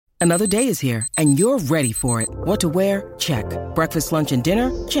Another day is here, and you're ready for it. What to wear? Check. Breakfast, lunch, and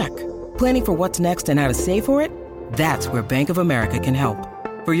dinner? Check. Planning for what's next and how to save for it? That's where Bank of America can help.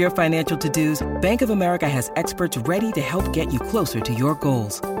 For your financial to-dos, Bank of America has experts ready to help get you closer to your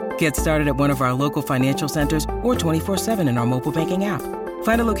goals. Get started at one of our local financial centers or 24/7 in our mobile banking app.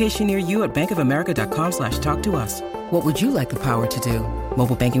 Find a location near you at bankofamerica.com/talktous. What would you like the power to do?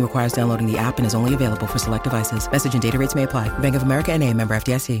 Mobile banking requires downloading the app and is only available for select devices. Message and data rates may apply. Bank of America N.A., member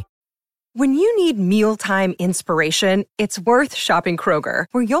FDIC. When you need mealtime inspiration, it's worth shopping Kroger,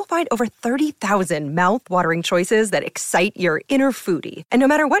 where you'll find over 30,000 mouth-watering choices that excite your inner foodie. And no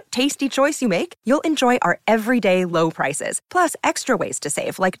matter what tasty choice you make, you'll enjoy our everyday low prices, plus extra ways to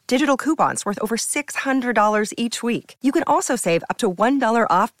save, like digital coupons worth over $600 each week. You can also save up to $1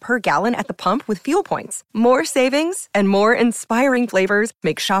 off per gallon at the pump with fuel points. More savings and more inspiring flavors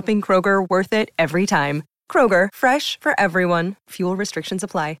make shopping Kroger worth it every time. Kroger, fresh for everyone. Fuel restrictions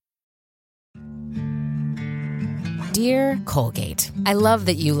apply. Dear Colgate, I love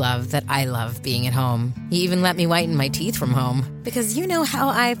that you love that I love being at home. You even let me whiten my teeth from home. Because you know how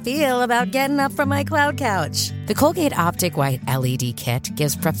I feel about getting up from my cloud couch. The Colgate Optic White LED Kit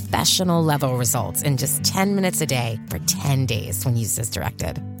gives professional-level results in just 10 minutes a day for 10 days when used as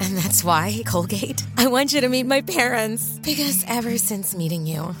directed. And that's why, Colgate, I want you to meet my parents. Because ever since meeting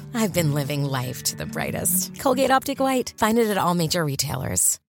you, I've been living life to the brightest. Colgate Optic White. Find it at all major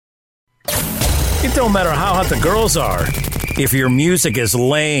retailers. It don't matter how hot the girls are. If your music is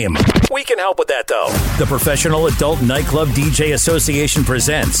lame, we can help with that, though. The Professional Adult Nightclub DJ Association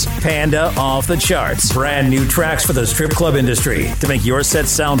presents Panda Off the Charts. Brand new tracks for the strip club industry to make your set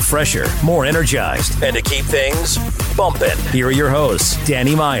sound fresher, more energized, and to keep things bumping. Here are your hosts,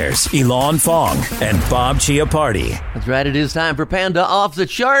 Danny Myers, Elon Fong, and Bob Chiappardi. That's right. It is time for Panda Off the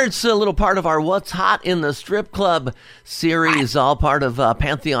Charts, a little part of our What's Hot in the Strip Club series, all part of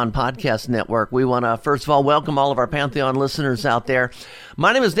Pantheon Podcast Network. We want to, first of all, welcome all of our Pantheon listeners out there.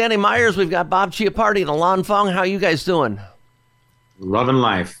 My name is Danny Myers. We've got Bob Chiappardi and Alon Fong. How are you guys doing? Loving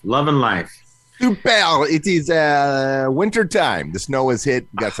life. Super. It is winter time. The snow has hit.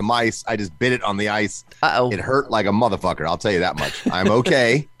 We got some ice. I just bit it on the ice. Uh-oh. It hurt like a motherfucker. I'll tell you that much. I'm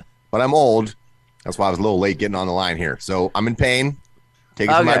okay, but I'm old. That's why I was a little late getting on the line here. So I'm in pain.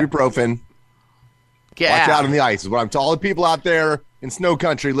 Taking some ibuprofen. Watch out on the ice is what I'm telling all the people out there in snow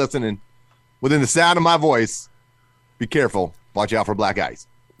country listening. Within the sound of my voice, be careful. Watch out for black ice.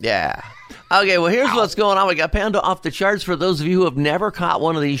 Yeah. Okay, well, here's what's going on. We got Panda Off the Charts. For those of you who have never caught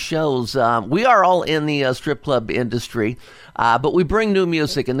one of these shows, we are all in the strip club industry, but we bring new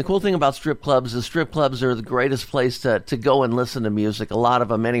music. And the cool thing about strip clubs is strip clubs are the greatest place to go and listen to music. A lot of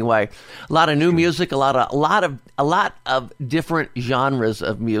them anyway. A lot of new music, a lot of different genres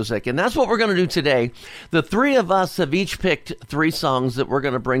of music. And that's what we're going to do today. The three of us have each picked 3 songs that we're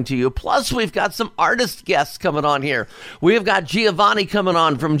going to bring to you. Plus, we've got some artist guests coming on here. We have got Giovanni coming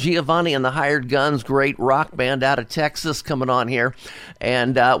on from Giovanni and the Hired Guns, great rock band out of Texas, coming on here.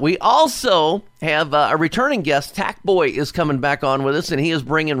 And we also have a returning guest. Tack Boy is coming back on with us, and he is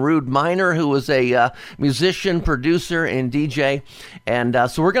bringing Rude Minor, who is a musician, producer, and DJ. And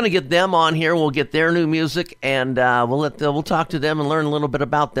so we're going to get them on here. We'll get their new music, and we'll talk to them and learn a little bit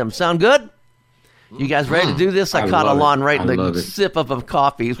about them. Sound good? You guys ready to do this? I caught Alon right in the sip of a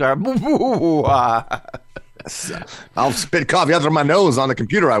coffee. He's going, I'll spit coffee out of my nose on the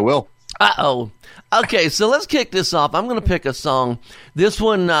computer. I will. Uh-oh. Okay, so let's kick this off. I'm going to pick a song. This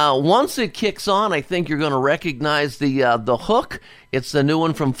one, once it kicks on, I think you're going to recognize the hook. It's the new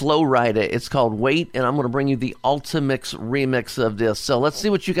one from Flo Rida. It's called Wait, and I'm going to bring you the Ultimix remix of this. So let's see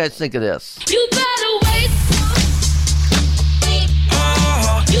what you guys think of this. You better wait.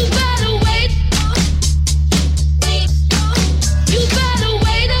 You better wait. You better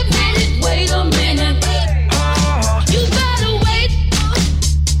wait a minute. Wait a minute. You better wait.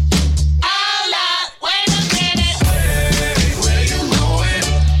 Hold up. Wait a minute. Wait, where you going?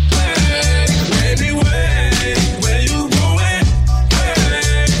 Wait, baby, wait. Where you going?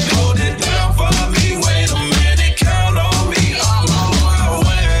 Hey, hold it down for me. Wait a minute. Count on me. I'm on my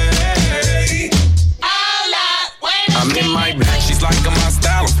way. Hold up. Wait a minute. I'm in my bag. She's liking my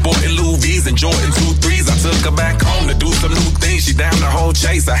style. I'm sporting Louis V's and Jordan 2-3s. I took her back home to do some new things. She down the whole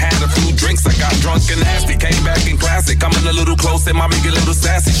chase. I had a few drinks. I got drunk and nasty. Came back in classic. Coming a little close and mommy get a little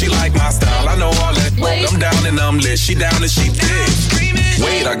sassy. She like my style. I know all that. Wait. I'm down and I'm lit. She down and she thick.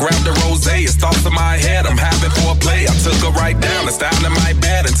 Wait, I grabbed the rosé. It's thoughts in my head. I'm having foreplay. I took her right down and style in my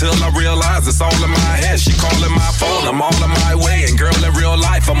bed and till I realize it's all in my head. She calling my phone, I'm all on my way. And girl, in real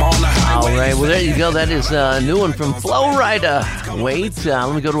life, I'm on the highway. All right, well, there you go. That is a new one from Flo Rida. Wait,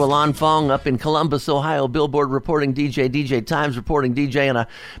 let me go to Alon Fong up in Columbus, Ohio. Billboard reporting DJ, DJ Times reporting DJ, and a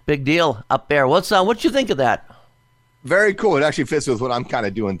big deal up there. What you think of that? Very cool. It actually fits with what I'm kind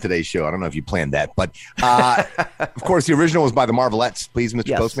of doing today's show. I don't know if you planned that, but of course, the original was by the Marvelettes. Please,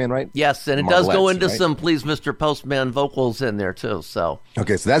 Mr. Postman, right? Yes, and it does go into some Please, Mr. Postman vocals in there, too. So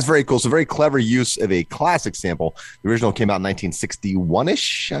okay, so that's very cool. So very clever use of a classic sample. The original came out in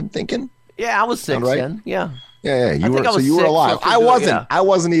 1961-ish, I'm thinking. Yeah, I was 6 right? then. Yeah. Yeah, you were. So you were alive. I wasn't. Yeah. I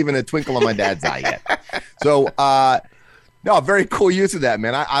wasn't even a twinkle in my dad's eye yet. So, no, very cool use of that,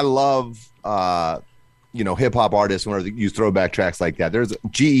 man. I love. Hip hop artists whenever they use throwback tracks like that. There's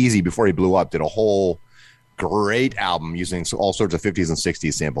G-Eazy before he blew up did a whole great album using all sorts of 50s and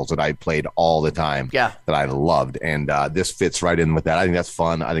 60s samples that I played all the time. Yeah, that I loved, and this fits right in with that. I think that's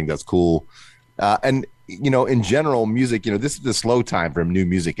fun. I think that's cool. And in general, music. This is the slow time for new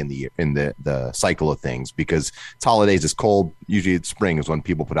music in the cycle of things because it's holidays, it's cold. Usually, it's spring is when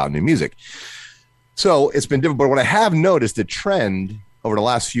people put out new music. So it's been different. But what I have noticed, the trend over the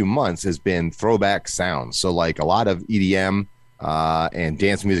last few months has been throwback sounds. So like a lot of EDM and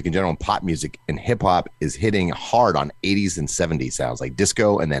dance music in general and pop music and hip hop is hitting hard on 80s and 70s sounds like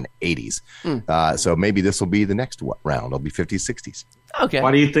disco and then 80s. So maybe this will be the next round. It'll be 50s, 60s. Okay.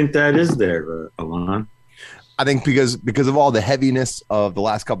 Why do you think that is there, Alon? I think because of all the heaviness of the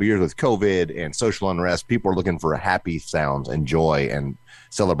last couple of years with COVID and social unrest, people are looking for happy sounds and joy and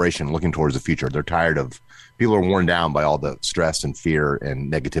celebration, looking towards the future. They're tired of people are worn down by all the stress and fear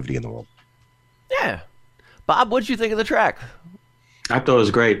and negativity in the world. Yeah. Bob, what'd you think of the track? I thought it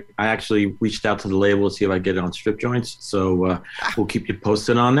was great. I actually reached out to the label to see if I could get it on Strip Joints. So we'll keep you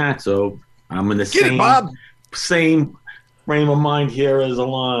posted on that. So I'm in the same frame of mind here as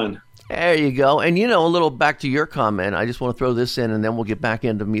Alon. There you go. And, a little back to your comment, I just want to throw this in and then we'll get back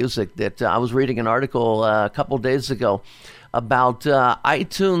into music. That I was reading an article a couple days ago about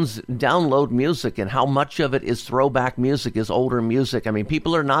iTunes download music and how much of it is throwback music, is older music. I mean,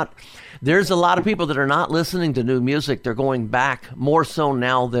 there's a lot of people that are not listening to new music. They're going back more so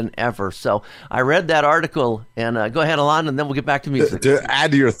now than ever. So I read that article, and go ahead, Alon, and then we'll get back to music. To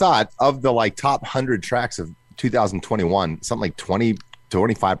add to your thought, of the top 100 tracks of 2021, something like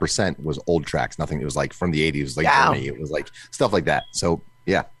 20-25% was old tracks. Nothing. It was like from the 80s, Journey. It was like stuff like that. So,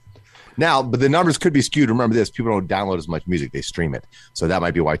 yeah. Now, but the numbers could be skewed. Remember this, people don't download as much music, they stream it. So that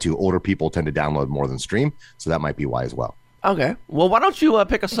might be why, too. Older people tend to download more than stream. So that might be why as well. Okay. Well, why don't you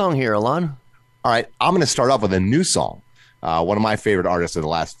pick a song here, Alon? All right. I'm going to start off with a new song. One of my favorite artists of the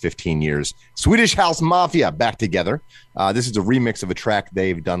last 15 years, Swedish House Mafia, back together. This is a remix of a track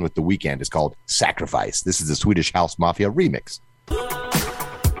they've done with The Weeknd. It's called Sacrifice. This is the Swedish House Mafia remix.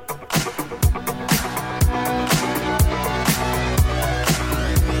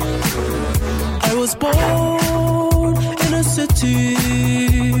 I was born in a city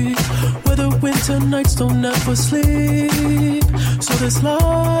where the winter nights don't ever sleep. So this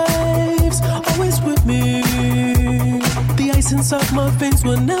life's always with me. The ice inside my veins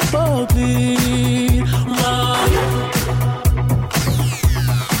will never bleed.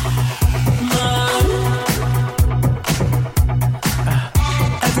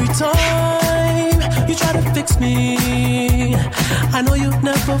 Every time you try to fix me, I know you'll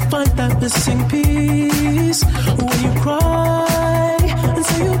never find that missing piece. When you cry and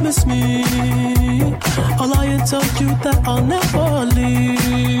say you miss me, I'll lie and tell you that I'll never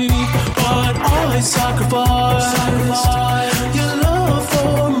leave. But I sacrificed your love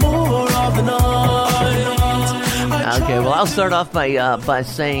for more of the night. Okay, well, I'll start off by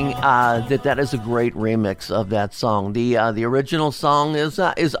saying that is a great remix of that song. The original song is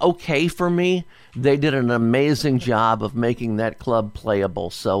okay for me. They did an amazing job of making that club playable.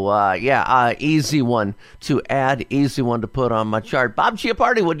 So, easy one to add, easy one to put on my chart. Bob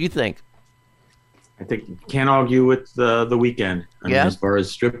Chiappardi, what do you think? I think you can't argue with The Weeknd. I mean, as far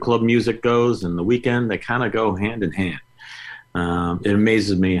as strip club music goes and The Weeknd, they kind of go hand in hand. It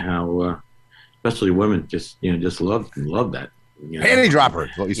amazes me how, especially women, just love that. Panty dropper,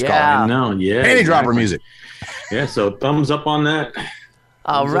 is what you call it. I know, yeah. Panty dropper music. Yeah, so thumbs up on that.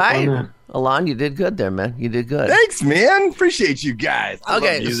 All right. Alon, you did good there, man. You did good. Thanks, man. Appreciate you guys.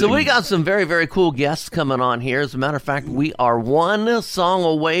 Okay, so we got some very, very cool guests coming on here. As a matter of fact, we are one song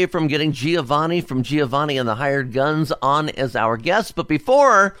away from getting Giovanni from Giovanni and the Hired Guns on as our guest. But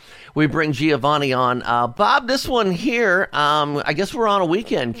before we bring Giovanni on, Bob, this one here, I guess we're on a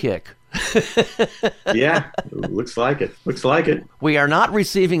weekend kick. Yeah, looks like it. We are not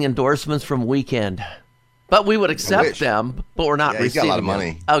receiving endorsements from Weekend. But we would accept them, but we're not receiving got a lot of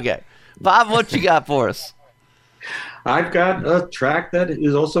money. Them. Okay. Bob, what you got for us? I've got a track that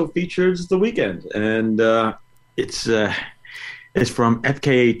is also features The Weeknd, and it's from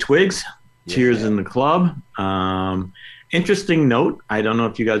FKA Twigs, Tears in the Club. Interesting note, I don't know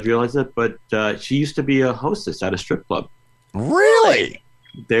if you guys realize it, but she used to be a hostess at a strip club. Really?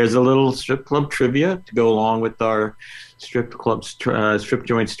 There's a little strip club trivia to go along with our strip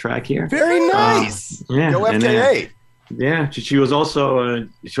joints track here. Very nice. Yeah, Go FKA. Yeah, she was also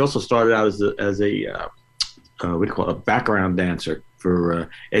she also started out as a what do you call it, a background dancer for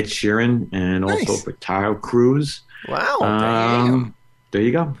Ed Sheeran and also for Tayo Cruz. Wow. There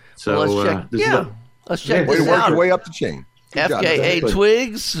you go. So well, let's check Way this to work out. your way up the chain. Good job. FKA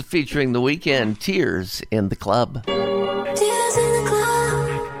Twigs featuring The Weeknd, Tears in the Club. Tears in the club,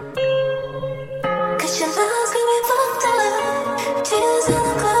 'cause your love's got me fucked up. Tears in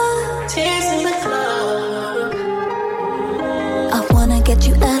the club, tears in the club. I wanna get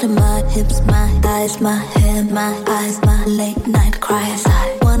you out of my hips, my thighs, my hair, my eyes, my late night cries.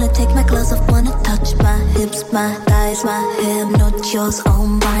 I wanna take my clothes off, wanna touch my hips, my thighs, my hair, not yours, all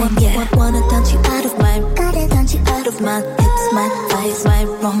mine. Yeah, wanna dance you out of my, gotta dance you out of my hips, my thighs, my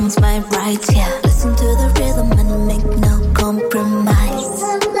wrongs, my rights. Yeah, listen to the rhythm and make no compromise.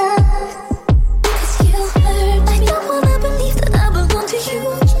 'Cause you hurt, I don't wanna believe that I belong to you.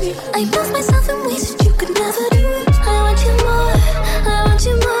 I love myself in ways that you could never do. I want you more, I want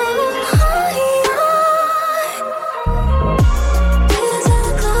you more. Tears in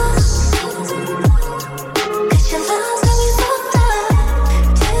the club, 'cause your love's got me fucked up.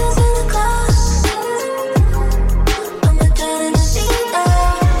 Tears in the club, I'm a dirt in the sheet.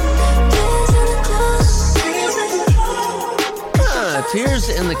 Tears in the club, Tears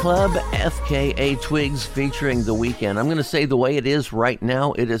in the Club, FKA Twigs featuring The Weeknd. I'm going to say the way it is right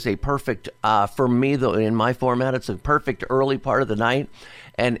now, it is a perfect, for me, though, in my format, it's a perfect early part of the night.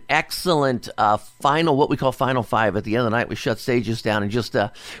 An excellent final, what we call final five. At the end of the night, we shut stages down and just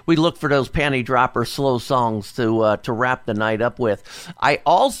we look for those panty dropper slow songs to wrap the night up with. I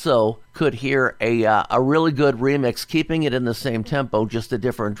also could hear a really good remix, keeping it in the same tempo, just a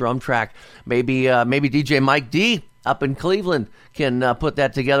different drum track. Maybe DJ Mike D up in Cleveland can put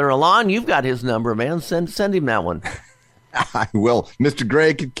that together. Alon, you've got his number, man. Send him that one. I will. Mr.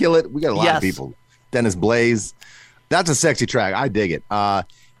 Gray could kill it. We got a lot of people. Dennis Blaze. That's a sexy track. I dig it.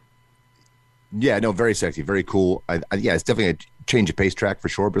 Yeah, no, very sexy, very cool. Yeah, it's definitely a change of pace track for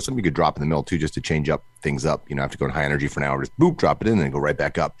sure, but it's something you could drop in the middle too, just to change up things up. You know, have to go in high energy for an hour, just boop, drop it in, and then go right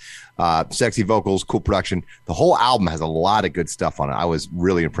back up. Sexy vocals, cool production. The whole album has a lot of good stuff on it. I was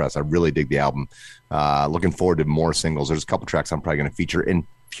really impressed. I really dig the album. Looking forward to more singles. There's a couple tracks I'm probably going to feature in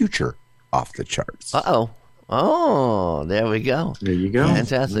future Off the Charts. Oh, there we go. There you go.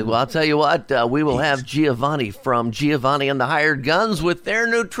 Fantastic. Well, I'll tell you what, we will have Giovanni from Giovanni and the Hired Guns with their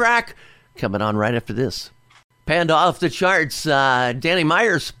new track coming on right after this. Panda Off the Charts, Danny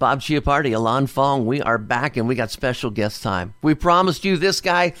Myers, Bob Chiappardi, Alon Fong. We are back and we got special guest time. We promised you this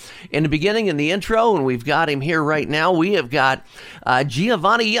guy in the beginning, in the intro, and we've got him here right now. We have got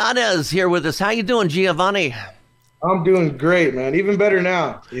Giovanni Yanez here with us. How you doing, Giovanni? I'm doing great, man. Even better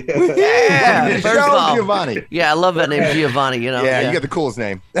now. Yeah. First of all, Giovanni. Yeah, I love that name, Giovanni. You know. Yeah, you got the coolest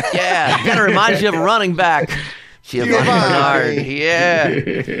name. Yeah, kind of reminds you of a running back. Giovanni Bernard. Yeah.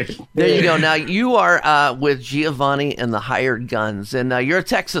 There you go. Now, you are with Giovanni and the Hired Guns, and you're a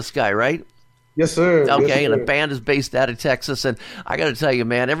Texas guy, right? Yes, sir. Okay, yes, and sir. the band is based out of Texas, and I got to tell you,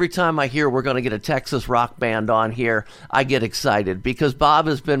 man, every time I hear we're going to get a Texas rock band on here, I get excited because Bob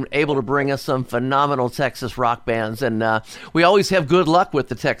has been able to bring us some phenomenal Texas rock bands, and we always have good luck with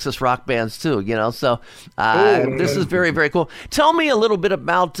the Texas rock bands too, you know, so this is very, very cool. Tell me a little bit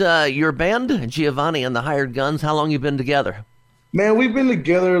about your band, Giovanni and the Hired Guns, how long you've been together. Man, we've been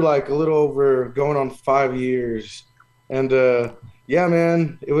together like a little over going on 5 years, and yeah,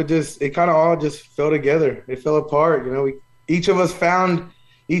 man, it kind of all just fell together. It fell apart, you know. Each of us found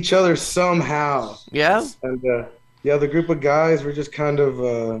each other somehow. Yeah. And yeah, the group of guys were just kind of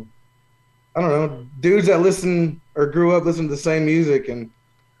I don't know, dudes that listen or grew up listening to the same music, and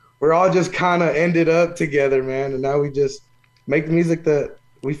we're all just kind of ended up together, man. And now we just make the music that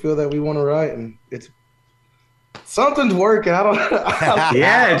we feel that we want to write, and something's working. I don't know.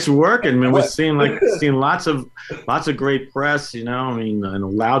 Yeah, it's working, man. We're seeing lots of great press. You know, I mean,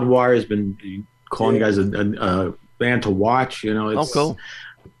 Loudwire has been calling you guys a band to watch. You know, it's cool.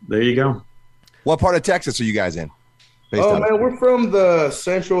 There you go. What part of Texas are you guys in? Man, we're from the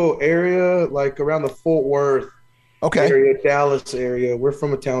central area, like around the Fort Worth area, Dallas area. We're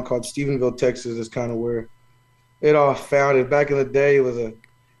from a town called Stephenville, Texas. Is kind of where it all founded. Back in the day,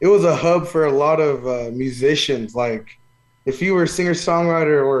 it it was a hub for a lot of musicians. Like, if you were a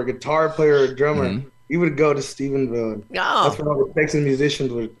singer-songwriter or a guitar player or a drummer, you would go to Stephenville. That's where all the Texas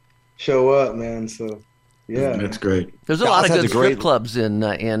musicians would show up, man. So, yeah. That's great. There's a lot of good strip clubs in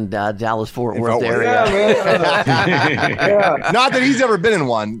Dallas-Fort Worth area. Yeah. Not that he's ever been in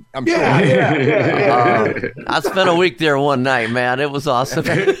one, I'm sure. I spent a week there one night, man. It was awesome.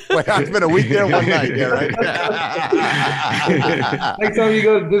 Wait, I spent a week there one night, yeah, right?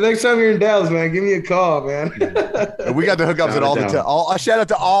 The next time you're in Dallas, man, give me a call, man. We got the hookups at all the time. Shout out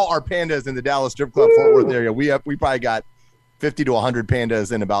to all our pandas in the Dallas Strip Club Fort Worth area. We probably got 50 to 100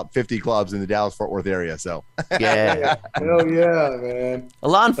 pandas in about 50 clubs in the Dallas-Fort Worth area. So, yeah. Hell yeah, man.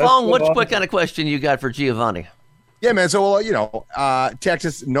 Alon Fong, what kind of question you got for Giovanni? Yeah, man. So,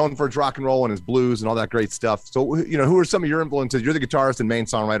 Texas, known for its rock and roll and its blues and all that great stuff. So, who are some of your influences? You're the guitarist and main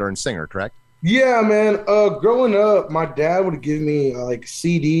songwriter and singer, correct? Yeah, man. Growing up, my dad would give me like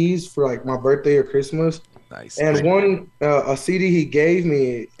CDs for like my birthday or Christmas. Nice. And a CD he gave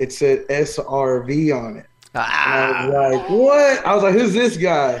me, it said SRV on it. I was like, what? I was like, who's this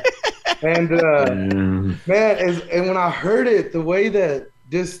guy? And man, and when I heard it, the way that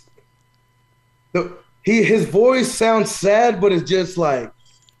his voice sounds sad, but it's just like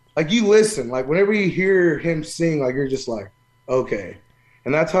you listen, like whenever you hear him sing, like you're just like, okay.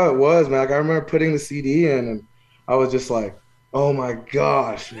 And that's how it was, man. Like I remember putting the CD in, and I was just like, oh my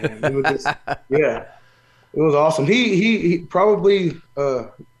gosh, man. It was just, yeah, it was awesome. He probably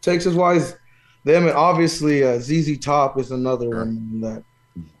Texas-wise. Them, and obviously ZZ Top is another one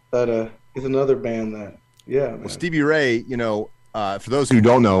that is another band that, yeah. Man. Well, Stevie Ray, for those who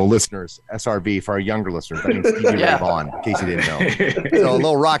don't know, listeners, SRV, for our younger listeners, that means Stevie Ray Vaughan, in case you didn't know. So a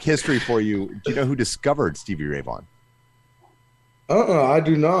little rock history for you. Do you know who discovered Stevie Ray Vaughan? I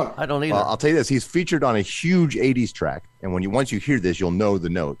do not. I don't either. I'll tell you this. He's featured on a huge 80s track, and once you hear this, you'll know the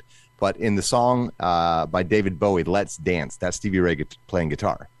note. But in the song by David Bowie, Let's Dance, that's Stevie Ray playing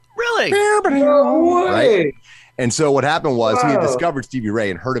guitar. Really? No way. Right? And so what happened was he had discovered Stevie Ray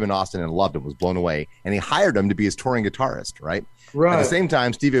and heard him in Austin and loved him, was blown away, and he hired him to be his touring guitarist, right? Right. At the same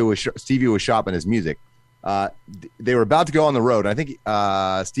time, Stevie was shopping his music. They were about to go on the road. I think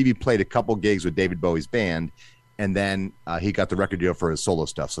Stevie played a couple gigs with David Bowie's band, and then he got the record deal for his solo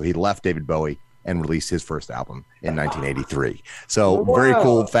stuff. So he left David Bowie and released his first album in 1983. So very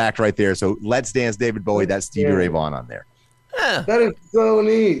cool fact right there. So Let's Dance, David Bowie, that's Stevie Ray Vaughan on there. Yeah. That is so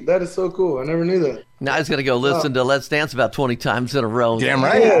neat. That is so cool. I never knew that. Now he's going to go listen to Let's Dance about 20 times in a row. Damn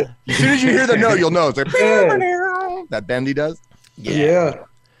right. Yeah. As soon as you hear the note, you'll know. It's like that bend he does. Yeah.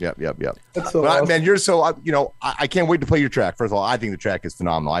 Yep. That's so awesome. Man, you're so, I can't wait to play your track. First of all, I think the track is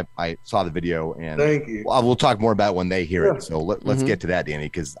phenomenal. I saw the video, and thank you. We'll talk more about it when they hear it. So let's get to that, Danny,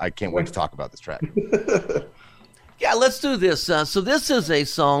 because I can't wait to talk about this track. Yeah, let's do this. So this is a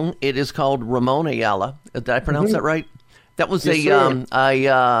song. It is called Ramon Ayala. Did I pronounce that right? That was an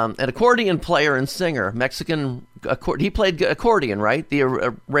accordion player and singer, Mexican. He played accordion, right?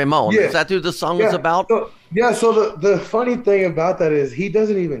 The Ramon. Yeah. Is that who the song is about? So the funny thing about that is he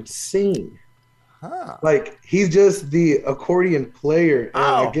doesn't even sing. Huh. Like he's just the accordion player, and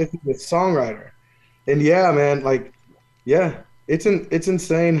I guess he's a songwriter. And yeah, man, it's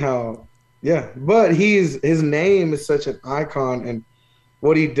insane how But his name is such an icon, and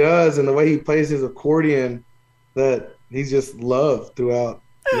what he does and the way he plays his accordion that he's just loved throughout.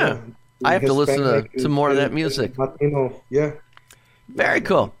 Yeah. I have to listen to more of that music. Yeah. Very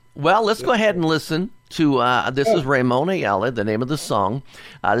cool. Well, let's go ahead and listen to this is Ramon Ayala, the name of the song.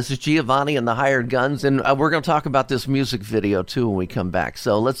 This is Giovanni and the Hired Guns, and we're going to talk about this music video too when we come back.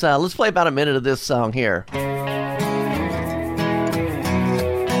 So let's play about a minute of this song here.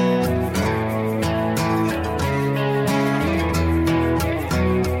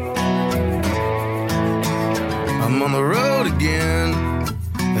 I'm on the road again,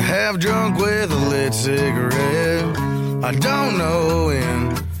 half drunk with a lit cigarette. I don't know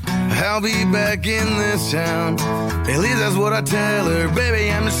when I'll be back in this town. At least that's what I tell her.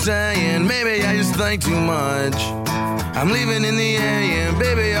 Baby, I'm just saying, maybe I just think too much. I'm leaving in the AM,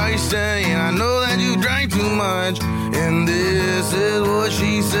 baby, are you staying? I know that you drank too much. And this is what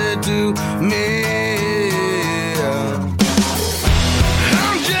she said to me.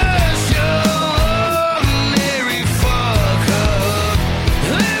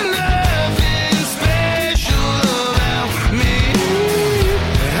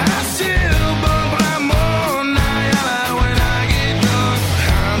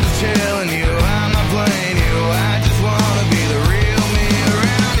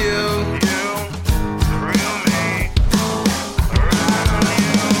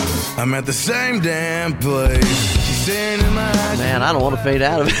 I'm at the same damn place. She Man, I don't want to fade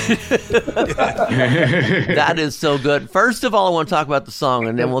out of it. That is so good. First of all, I want to talk about the song,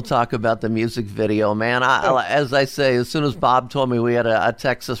 and then we'll talk about the music video. Man, as I say, as soon as Bob told me we had a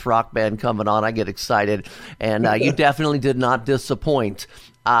Texas rock band coming on, I get excited. And you definitely did not disappoint.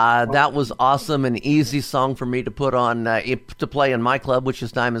 That was awesome, an easy song for me to put on to play in my club, which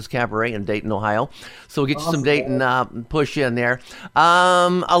is Diamonds Cabaret in Dayton, Ohio. So we'll get you some Dayton push in there.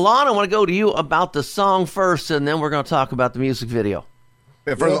 Alon, I want to go to you about the song first, and then we're going to talk about the music video.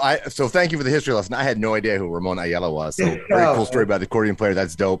 Yeah, so thank you for the history lesson. I had no idea who Ramon Ayala was. So very cool story about the accordion player.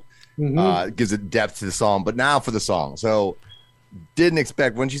 That's dope. Gives it depth to the song. But now for the song. So didn't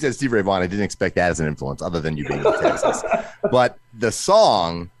expect, when she said Stevie Ray Vaughan, I didn't expect that as an influence other than you being in Texas. But the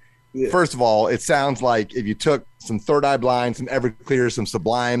song, first of all, it sounds like if you took some Third Eye Blind, some Everclear, some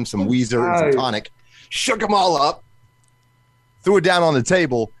Sublime, some Weezer, and some Tonic, shook them all up, threw it down on the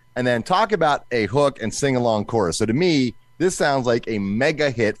table, and then talk about a hook and sing-along chorus. So to me, this sounds like a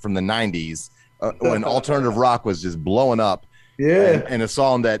mega hit from the 90s when alternative rock was just blowing up. Yeah. And a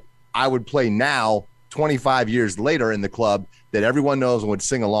song that I would play now, 25 years later in the club, that everyone knows and would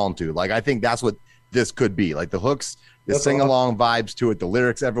sing along to. Like, I think that's what this could be. Like the hooks, the sing-along vibes to it, the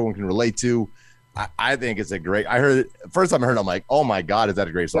lyrics everyone can relate to. I think it's a great, I heard it, first time I heard it, I'm like, oh my God, is that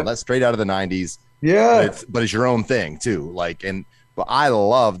a great song? That's straight out of the 90s. Yeah. But it's your own thing too. Like, but I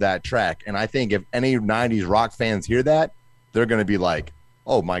love that track. And I think if any 90s rock fans hear that, they're going to be like,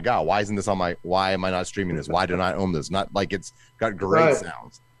 oh my God, why isn't this on why am I not streaming this? Why don't I own this? Not like, it's got great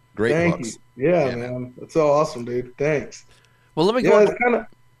sounds, great hooks. Yeah, man. That's so awesome, dude. Thanks. Well, let me go.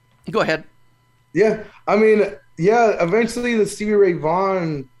 Go ahead. Yeah. I mean, eventually the Stevie Ray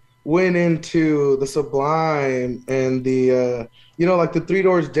Vaughan went into the Sublime and the, like the Three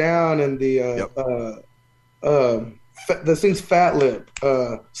Doors Down and the, the things Fat Lip,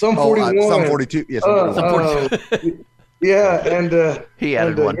 Sum 41. Sum 42. Yes, Sum 42. Yeah. And, he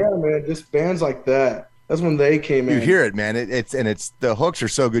added one. Yeah, man, just bands like that. That's when they came in. You hear it, man. It's the hooks are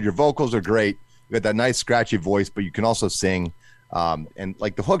so good. Your vocals are great. You got that nice scratchy voice, but you can also sing. And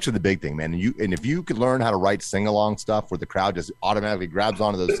like the hooks are the big thing, man. And if you could learn how to write sing-along stuff where the crowd just automatically grabs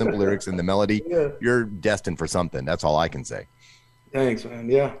onto those simple lyrics and the melody, you're destined for something. That's all I can say. Thanks, man.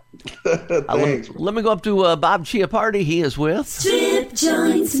 Yeah. Thanks. Let me go up to Bob Chiappardi. He is with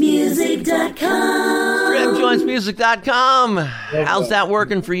StripJointsMusic.com. StripJointsMusic.com. How's that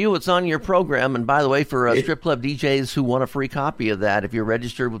working for you? It's on your program. And by the way, for strip club DJs who want a free copy of that, if you're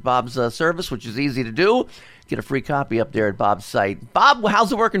registered with Bob's service, which is easy to do, get a free copy up there at Bob's site. Bob,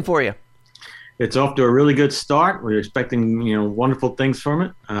 how's it working for you? It's off to a really good start. We're expecting, wonderful things from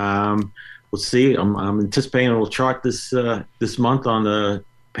it. We'll see. I'm anticipating it'll chart this month on the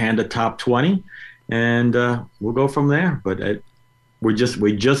Panda Top 20, and we'll go from there. But we're just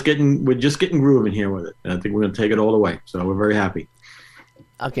getting grooving here with it. And I think we're going to take it all the way. So we're very happy.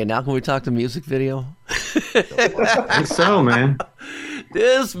 Okay, now can we talk to music video? I think so, man.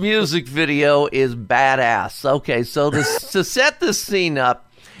 This music video is badass. Okay, so to set this scene up,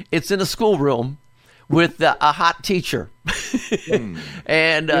 it's in a schoolroom with a hot teacher.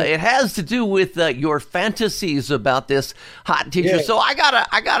 And it has to do with your fantasies about this hot teacher. Yeah. So I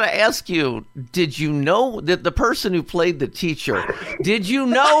gotta ask you, did you know that the person who played the teacher, did you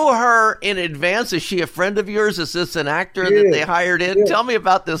know her in advance? Is she a friend of yours? Is this an actor that they hired in? Tell me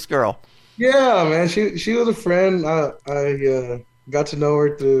about this girl. Yeah, man. She was a friend. I got to know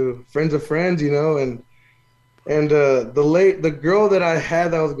her through friends of friends, and the girl that I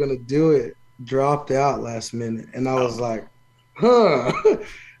had that was gonna do it dropped out last minute, and I was like, who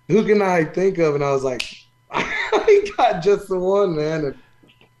can I think of? And I was like, I got just the one, man. And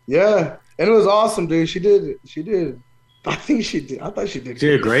and it was awesome, dude. She did I thought she did she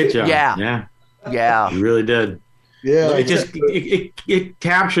did a great job. Yeah you really did. It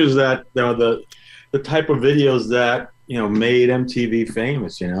captures that the type of videos that made MTV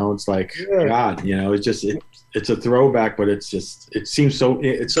famous. It's like God, it's a throwback, but it's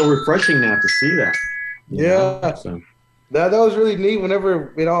so refreshing now to see that. So. That was really neat.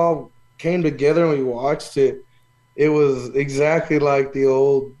 Whenever it all came together and we watched it, it was exactly like the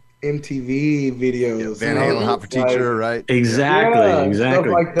old MTV videos. Van Halen, Hot for Teacher, right? Exactly.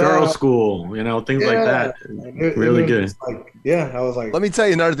 Like Girl School, things like that. Really good. I was like. Let me tell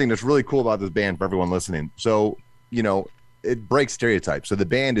you another thing that's really cool about this band for everyone listening. So, it breaks stereotypes. So the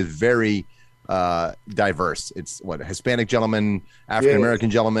band is very diverse. It's a Hispanic gentleman, African American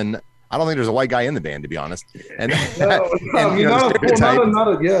gentleman. I don't think there's a white guy in the band, to be honest. And, the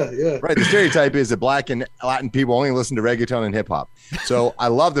stereotype is that Black and Latin people only listen to reggaeton and hip hop. So I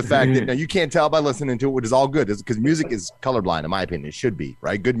love the fact that you can't tell by listening to it, which is all good, because music is colorblind, in my opinion. It should be,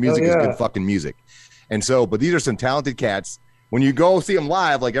 right? Good music is good fucking music. And so, but these are some talented cats. When you go see them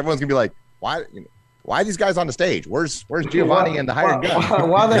live, like everyone's gonna be like, why are these guys on the stage? Where's Giovanni and the hired gun?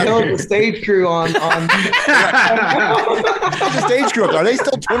 Why the hell is the stage crew on? The stage crew, are they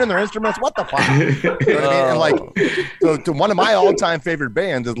still tuning their instruments? What the fuck? You know what I mean? And like, so to one of my all-time favorite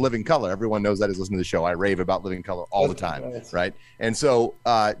bands is Living Color. Everyone knows that is listening to the show. I rave about Living Color all the time, right? And so,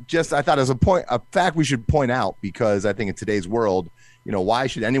 I thought as a fact we should point out, because I think in today's world, why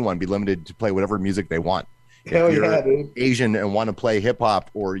should anyone be limited to play whatever music they want? If you're Asian and want to play hip hop,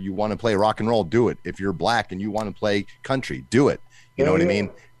 or you want to play rock and roll, do it. If you're black and you want to play country, do it. You know what I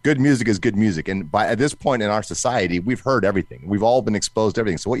mean? Good music is good music. And at this point in our society, we've heard everything. We've all been exposed to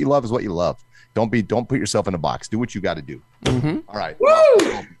everything. So what you love is what you love. Don't put yourself in a box. Do what you got to do. Mm-hmm. All right.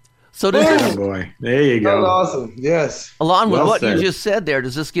 Woo! So this boy. There you go. That's awesome. Yes. Along with what you just said there,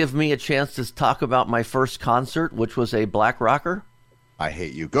 does this give me a chance to talk about my first concert, which was a black rocker? I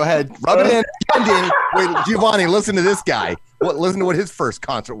hate you. Go ahead. Rub it in. Wait, Giovanni, listen to this guy. Listen to what his first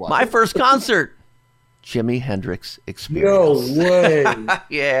concert was. My first concert, Jimi Hendrix Experience. No way.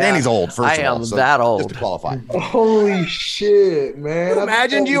 Yeah. Danny's old, first of all. I am that old. Just to qualify. Holy shit, man.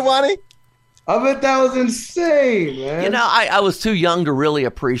 Imagine, Giovanni. I bet that was insane, man. I was too young to really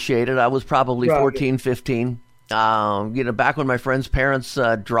appreciate it. I was probably 14, 15. Back when my friends' parents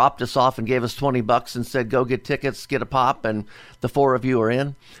dropped us off and gave us $20 and said, go get tickets, get a pop, and the four of you are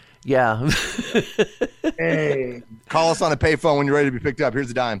in. Yeah. Hey. Call us on a payphone when you're ready to be picked up. Here's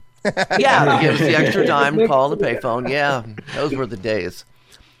a dime. Yeah, give us the extra dime to call the payphone. Yeah, those were the days.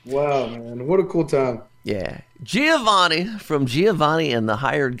 Wow, man. What a cool time. Yeah. Giovanni from Giovanni and the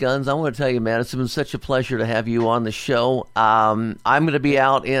Hired Guns. I want to tell you, man, it's been such a pleasure to have you on the show. I'm going to be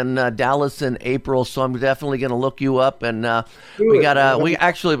out in Dallas in April, so I'm definitely going to look you up. And we got a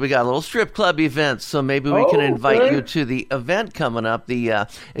little strip club event, so maybe we can invite you to the event coming up. The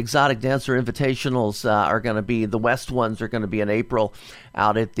Exotic Dancer Invitationals are going to be, the West ones are going to be in April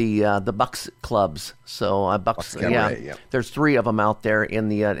out at the Bucks clubs. So Bucks, yeah. There's 3 of them out there in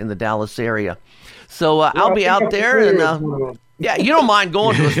the Dallas area. So I'll be out there, and you don't mind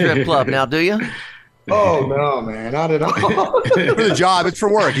going to a strip club now, do you? Oh no, man, not at all. For the job, it's for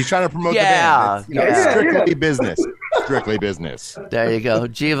work. He's trying to promote the band. It's strictly business. Strictly business. There you go,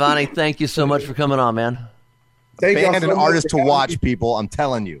 Giovanni. Thank you so much for coming on, man. Band and artist to watch, people. I'm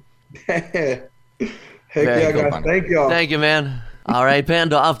telling you. Heck yeah, guys. Thank y'all. Thank you, man. All right,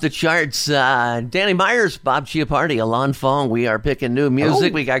 Panda off the charts. Danny Myers, Bob Chiappardi, Alon Fong. We are picking new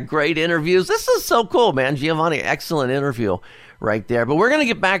music. We got great interviews. This is so cool, man. Giovanni, excellent interview right there. But we're going to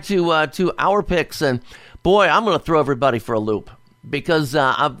get back to our picks. And, boy, I'm going to throw everybody for a loop. Because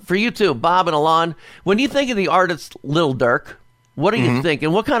for you two, Bob and Alon, when you think of the artist Lil Durk, what are you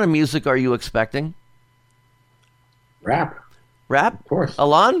thinking? What kind of music are you expecting? Rap? Of course.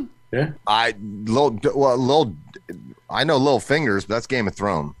 Alon? Yeah. I know Little Fingers, but that's Game of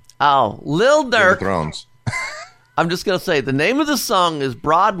Thrones. Oh, Lil Durk. Game of Thrones. I'm just going to say, the name of the song is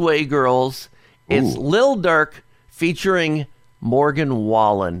Broadway Girls. It's Lil Durk featuring Morgan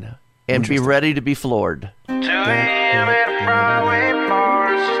Wallen. And be ready to be floored. 2 a.m. at a Broadway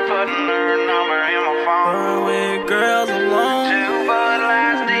bar. She's putting her number in my phone. Broadway girls alone. 2 Bud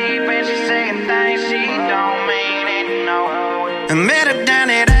Lights deep, and she's saying things she don't mean it, no. I met her down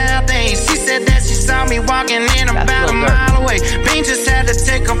at Aldi. She said that she saw me walking in about a mile away. Bean just had to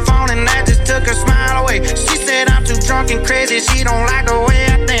take her phone, and that just took her smile away. She said I'm too drunk and crazy. She don't like the way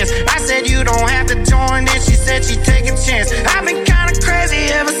I dance. I said you don't have to join in. She said she'd take a chance. I've been kind of crazy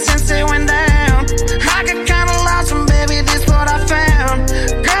ever since it went down. I got kind of lost, and baby, this what I found.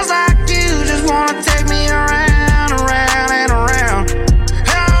 Girls like you just wanna take me around, around and around.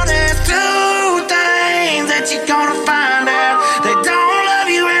 Oh, there's 2 things that you're gonna find out. They don't love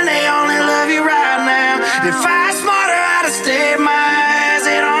you and they only love you right now. If I was smarter, I'd have stayed my ass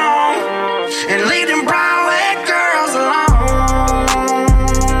at home and leave them Broadway girls alone.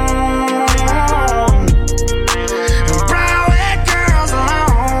 Broadway girls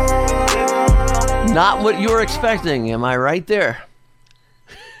alone. Not what you were expecting. Am I right there?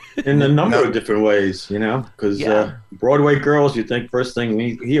 In a number of different ways, because Broadway girls, you think first thing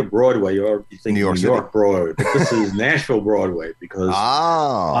you hear Broadway, you think New York Broadway, but this is Nashville Broadway because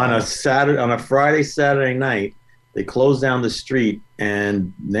on a Friday, Saturday night, they close down the street,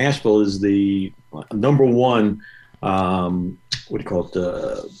 and Nashville is the number one, bachelorette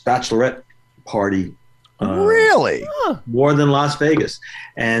party. Really? More than Las Vegas,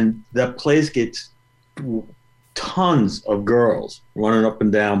 and the place gets tons of girls running up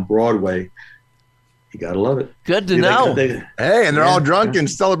and down Broadway. You gotta love it. Good to know. And they're all drunk and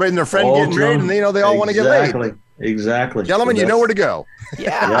celebrating their friend getting married, and they all want to get laid. Exactly. Gentlemen, you know where to go.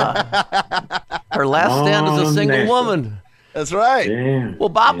 Yeah. her last stand as a single woman. That's right. Damn. Well,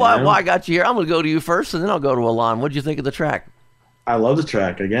 Bob, why I got you here, I'm going to go to you first, and then I'll go to Alon. What did you think of the track? I love the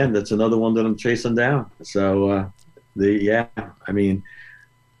track. Again, that's another one that I'm chasing down. So, I mean,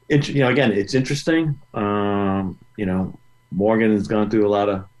 again, it's interesting. Morgan has gone through a lot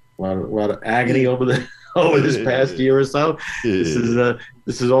of agony over this past year or so.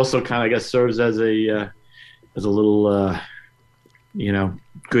 This is also kind of, I guess, serves as a little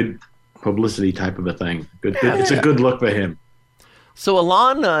good publicity type of a thing. It's a good look for him. So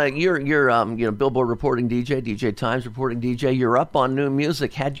Alon, you're Billboard reporting DJ, DJ Times reporting DJ. You're up on new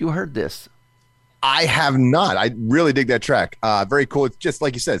music. Had you heard this? I have not. I really dig that track. Very cool. It's just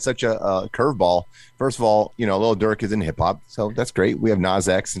like you said, such a curveball. First of all, Lil Durk is in hip hop, so that's great. We have Nas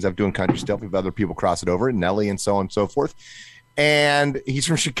X and stuff doing country stuff. We have other people cross it over, Nelly and so on and so forth. And he's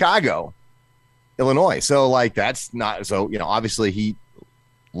from Chicago, Illinois. So like that's not so. Obviously he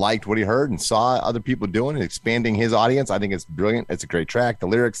liked what he heard and saw other people doing and expanding his audience. I think it's brilliant. It's a great track. The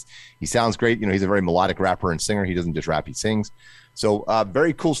lyrics, he sounds great. He's a very melodic rapper and singer. He doesn't just rap, he sings. So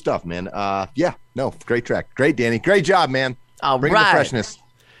very cool stuff, man. Great track. Great, Danny. Great job, man. All Bring the freshness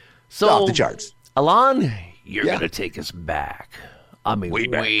off the charts. Alon, you're going to take us back. I mean,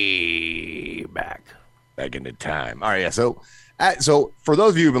 way back. Back into time. All right, yeah. So for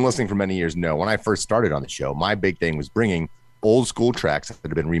those of you who've been listening for many years know, when I first started on the show, my big thing was bringing old school tracks that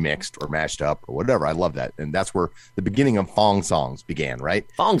have been remixed or mashed up or whatever. I love that. And that's where the beginning of Fong songs began, right?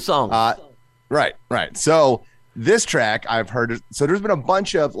 Fong songs. Right. So this track I've heard. So there's been a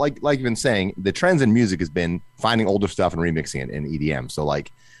bunch of, like you've been saying, the trends in music has been finding older stuff and remixing it in EDM. So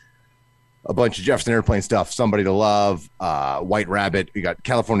like a bunch of Jefferson Airplane stuff, Somebody to Love, White Rabbit. We got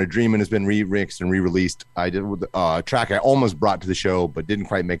California Dreamin' has been remixed and re-released. I did with a track I almost brought to the show, but didn't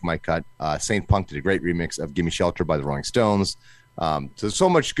quite make my cut. Saint Punk did a great remix of Gimme Shelter by the Rolling Stones. So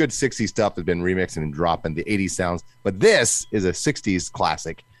much good 60s stuff has been remixed and dropping the 80s sounds. But this is a 60s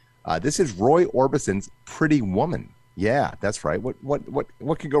classic. This is Roy Orbison's Pretty Woman. Yeah, that's right.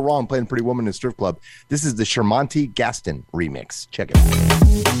 What could go wrong playing Pretty Woman in a strip club? This is the Shermonti Gaston remix. Check it out.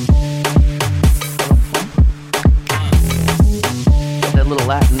 That little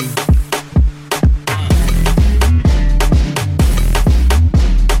Latin.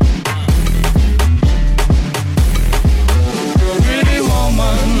 Pretty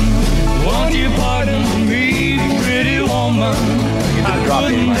woman, won't you pardon me, pretty woman? I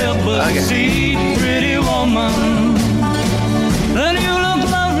couldn't help but see, pretty woman. And you look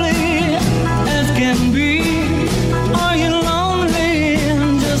lovely as can be. Are you lonely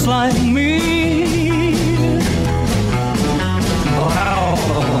just like me?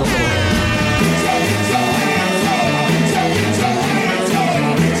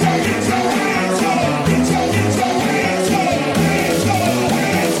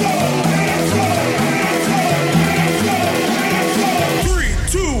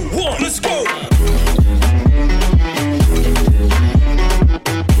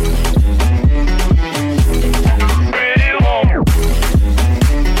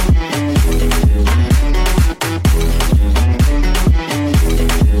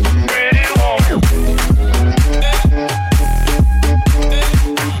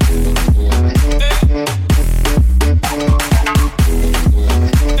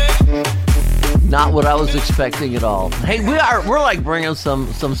 Not what I was expecting at all. Hey, we're like bringing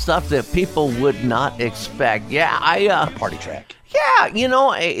some stuff that people would not expect. Yeah, party track. Yeah,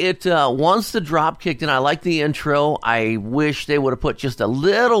 it once the drop kicked in, I like the intro. I wish they would have put just a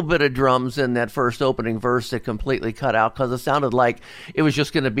little bit of drums in that first opening verse that completely cut out, because it sounded like it was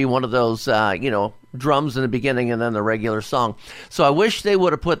just going to be one of those, drums in the beginning and then the regular song. So I wish they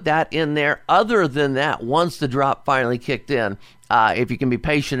would have put that in there. Other than that, once the drop finally kicked in, if you can be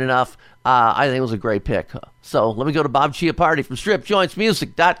patient enough, I think it was a great pick. So let me go to Bob Chiappardi from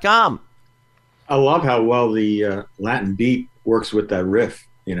StripJointsMusic.com. I love how well the Latin beat works with that riff.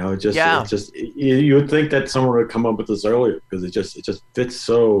 It's just you would think that someone would come up with this earlier, because it just fits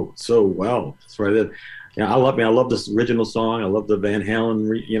so well. It's right there. I love this original song. I love the Van Halen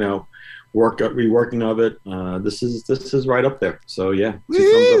reworking of it. This is right up there. So yeah,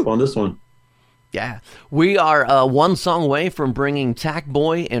 2 thumbs up on this one. Yeah, we are one song away from bringing Tack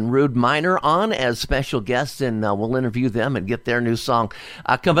Boy and Rude Minor on as special guests, and we'll interview them and get their new song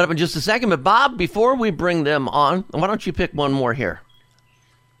coming up in just a second. But Bob, before we bring them on, why don't you pick one more here?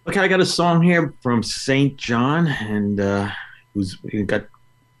 Okay, I got a song here from St. John, and who's got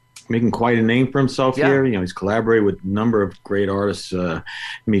making quite a name for himself here. He's collaborated with a number of great artists,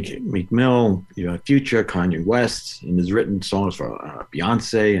 Meek Mill, Future, Kanye West, and has written songs for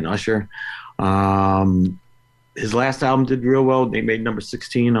Beyonce and Usher. his last album did real well. They made number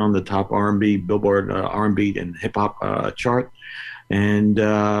 16 on the top R&B Billboard R&B and hip hop chart. And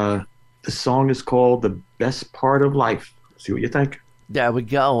the song is called "The Best Part of Life." See what you think. There we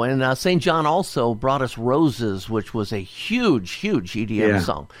go. And St. John also brought us "Roses," which was a huge EDM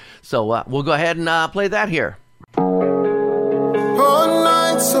song. So we'll go ahead and play that here. All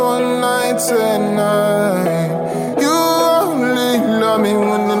night and night. You only love me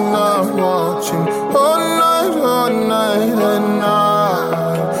when you're not watching. All night and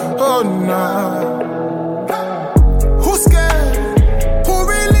night. All night. Who's scared? Who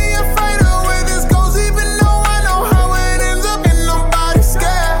really afraid of where this goes? Even though I know how it ends up and nobody's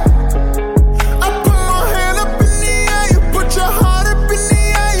scared. I put my hand up in the air. You put your heart up in the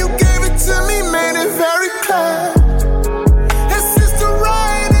air. You gave it to me, made it very clear.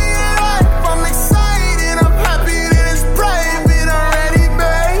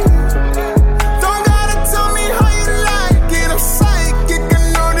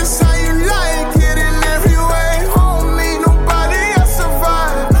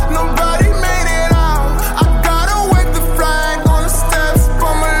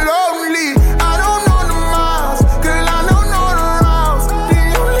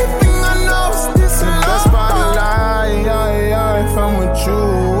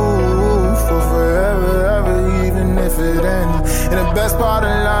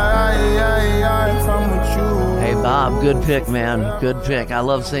 Good pick, man. Good pick. I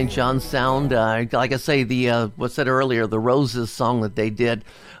love St. John's sound. Like I say, the what's said earlier, the Roses song that they did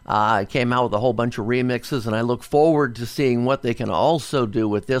came out with a whole bunch of remixes, and I look forward to seeing what they can also do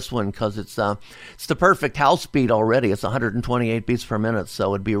with this one because it's the perfect house beat already. It's 128 beats per minute,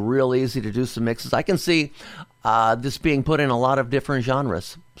 so it'd be real easy to do some mixes. I can see this being put in a lot of different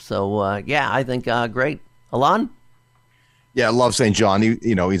genres. So yeah, I think great. Alon? Yeah, I love St. John. He's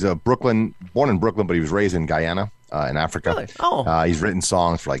born in Brooklyn, but he was raised in Guyana. In Africa. Really? Oh. He's written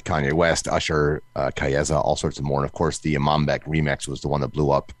songs for like Kanye West, Usher, Kayeza, all sorts of more. And of course, the Imam Beck remix was the one that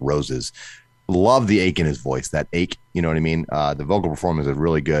blew up, Roses. Love the ache in his voice, that ache, you know what I mean? The vocal performance is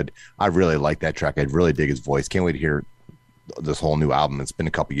really good. I really like that track. I really dig his voice. Can't wait to hear this whole new album. It's been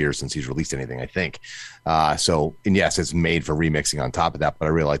a couple years since he's released anything, I think. And yes, it's made for remixing on top of that, but I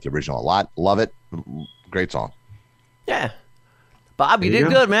really like the original a lot. Love it. Great song. Yeah. Bob, you did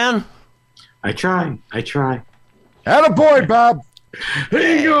good, man. I try. Attaboy, Bob.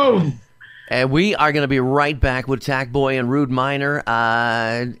 There you go. And we are going to be right back with Tackboy and Rude Minor.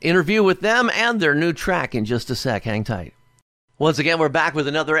 Interview with them and their new track in just a sec. Hang tight. Once again, we're back with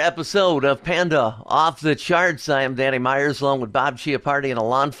another episode of Panda Off the Charts. I am Danny Myers along with Bob Chiappardi and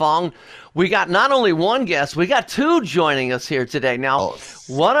Alon Fong. We got not only one guest, we got two joining us here today. Now,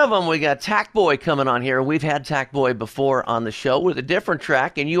 one of them, we got Tackboy coming on here. We've had Tackboy before on the show with a different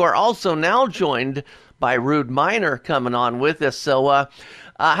track, and you are also now joined by Rude Minor coming on with us. So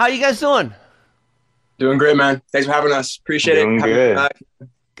how you guys doing? Doing great, man. Thanks for having us. Appreciate it. Good.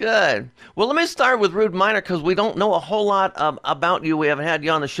 Good. Well, let me start with Rude Minor because we don't know a whole lot about you. We haven't had you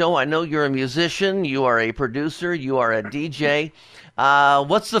on the show. I know you're a musician. You are a producer. You are a DJ.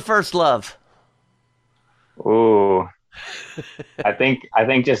 What's the first love? Ooh. I think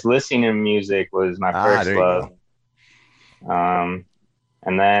just listening to music was my first love.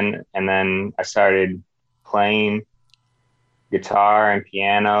 And then I started playing guitar and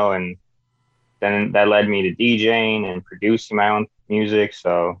piano, and then that led me to DJing and producing my own music.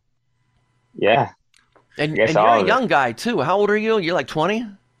 So, yeah. And you're a young guy, too. How old are you? You're like 20?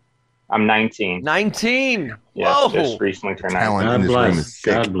 I'm 19. 19? Yeah, whoa. Just recently turned 19.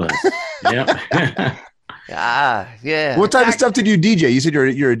 God bless. Yep. Yeah. What type of stuff did you DJ? You said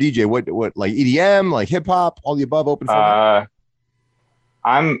you're a DJ. What like EDM, like hip hop, all the above, open format?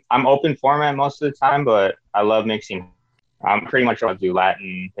 I'm open format most of the time, but I love mixing. I'm pretty much want to do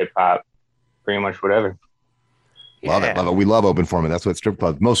Latin, hip hop, pretty much whatever. Love it. We love open format. That's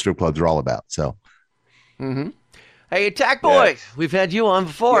what most strip clubs are all about. So. Mm-hmm. Hey, Tackboy, yeah. We've had you on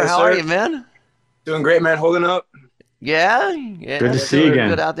before. How are you, man? Doing great, man. Holding up. Yeah. Good to see you again.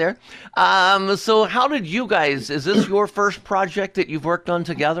 Good out there. So how did you guys, is this your first project that you've worked on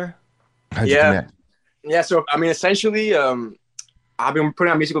together? Yeah. So, I mean, essentially, I've been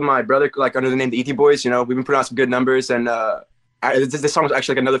putting out music with my brother, like under the name The E.T. Boys. We've been putting out some good numbers. And this song was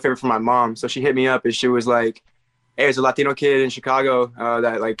actually like another favorite from my mom. So she hit me up and she was like, hey, there's a Latino kid in Chicago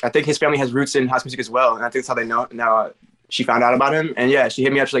that like, I think his family has roots in house music as well. And I think that's how they know. Now she found out about him. And yeah, she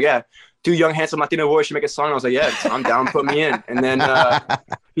hit me up. She's like, yeah, two young, handsome Latino boys should make a song. I was like, yeah, I'm down, put me in. And then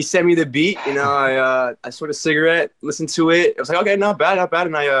he sent me the beat. I sort of cigarette, listened to it. I was like, okay, not bad.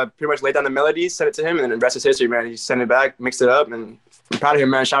 And I pretty much laid down the melodies, sent it to him, and then the rest is history, man. He sent it back, mixed it up, and I'm proud of him,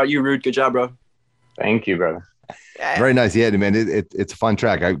 man. Shout out you, Rude. Good job, bro. Thank you, brother. Very nice. Yeah, man. It's a fun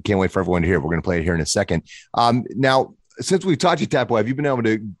track. I can't wait for everyone to hear it. We're going to play it here in a second. Now, since we've talked to you, Tap Boy, have you been able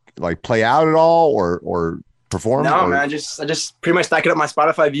to like play out at all or perform? No, man. I just pretty much stacking up my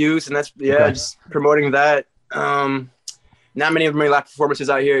Spotify views, and that's just promoting that. Not many live performances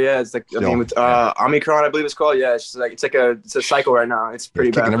out here. Yeah, it's like I mean with Omicron, I believe it's called. Yeah, it's a cycle right now. It's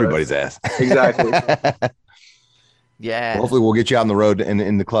pretty bad. Kicking everybody's ass. Exactly. Yeah. Well, hopefully, we'll get you out on the road and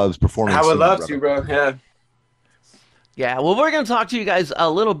in the clubs performing. I would love to, bro. Yeah. Yeah, well, we're going to talk to you guys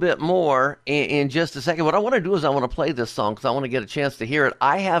a little bit more in just a second. What I want to do is I want to play this song because I want to get a chance to hear it.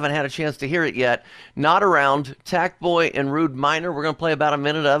 I haven't had a chance to hear it yet. Not Around, Tack Boy and Rude Minor. We're going to play about a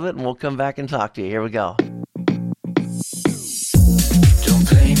minute of it, and we'll come back and talk to you. Here we go. Don't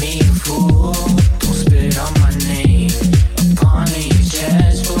play me a fool. Don't spit on my name. Upon your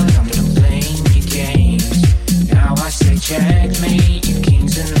chest, but I'm done playing your games. Now I say checkmate, your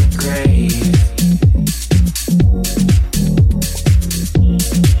king's in the grave.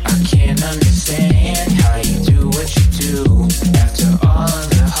 Understand how you do what you do after all of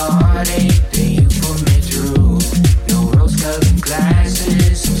the heartache that you put me through. No rose-colored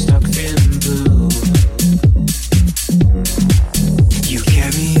glasses, I'm stuck feeling blue. You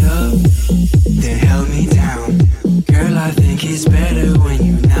kept me up, then held me down. Girl, I think it's better when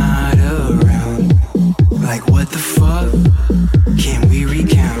you're not around. Like what the fuck, can we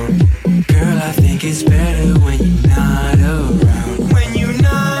recount? Girl, I think it's better when you're not around. When you're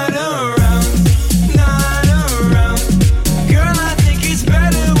not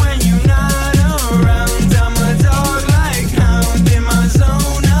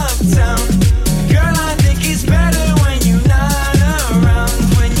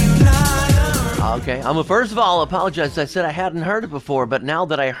Okay, first of all, apologize. I said I hadn't heard it before, but now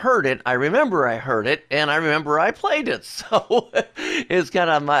that I heard it, I remember I heard it, and I remember I played it. So it's kind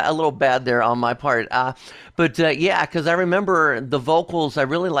of a little bad there on my part. But yeah, because I remember the vocals. I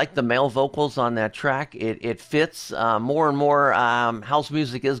really like the male vocals on that track. It fits more and more. House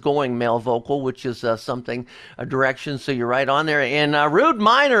music is going male vocal, which is a direction. So you're right on there. And Rude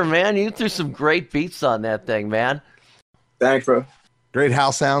Minor, man, you threw some great beats on that thing, man. Thanks, bro. Great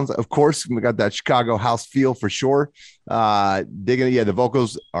house sounds, of course. We got that Chicago house feel for sure. Digging it. Yeah, the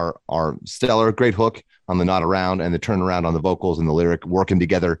vocals are stellar. Great hook on the Not Around and the turnaround on the vocals and the lyric working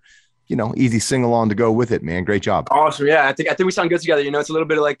together. You know, easy sing along to go with it, man. Great job. Awesome. Yeah, I think we sound good together. You know, it's a little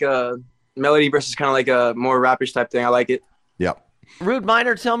bit of like a melody versus kind of like a more rappish type thing. I like it. Yep. Rude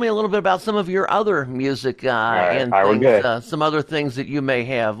Minor, tell me a little bit about some of your other music and things, some other things that you may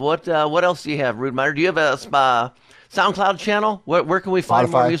have. What else do you have, Rude Minor? Do you have a SoundCloud channel? Where can we find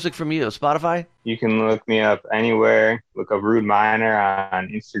more music from you? Spotify? You can look me up anywhere. Look up Rude Minor on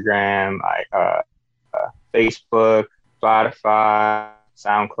Instagram, Facebook, Spotify,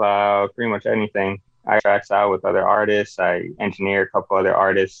 SoundCloud, pretty much anything. I tracks out with other artists. I engineer a couple other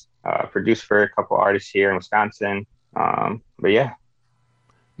artists, produce for a couple artists here in Wisconsin. But yeah.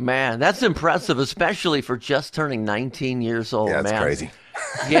 Man, that's impressive, especially for just turning 19 years old, man. That's crazy.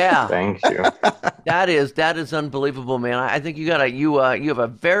 Yeah. Thank you. That is unbelievable, man. I think you have a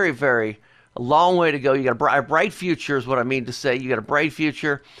very, very long way to go. You got a bright future is what I mean to say. You got a bright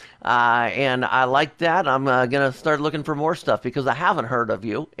future, and I like that. I'm gonna start looking for more stuff because I haven't heard of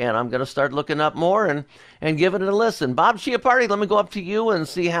you, and I'm gonna start looking up more and giving it a listen. Bob Chiappardi, let me go up to you and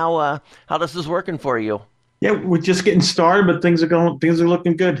see how this is working for you. Yeah, we're just getting started, but things are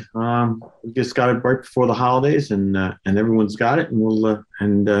looking good. We just got it right before the holidays, and everyone's got it, and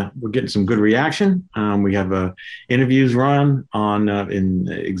we're getting some good reaction. We have interviews run on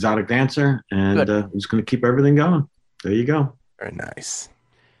in Exotic Dancer, and we're just going to keep everything going. There you go. Very nice.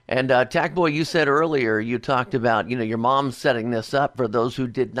 And Tack Boy, you said earlier, you talked about, your mom setting this up. For those who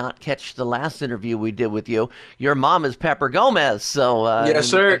did not catch the last interview we did with you, your mom is Pepper Gomez. So yes,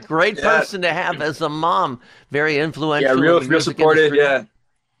 sir. A great person to have as a mom. Very influential. Yeah, real supportive. Yeah.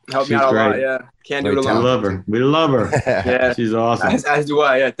 Helped me out a lot. Yeah. Can't do it alone. We love her. We love her. Yeah. She's awesome. As do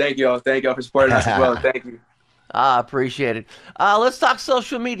I. Yeah. Thank you all. Thank you all for supporting us as well. Thank you. Appreciate it. Let's talk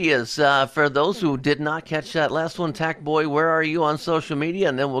social medias. For those who did not catch that last one, Tack Boy, where are you on social media?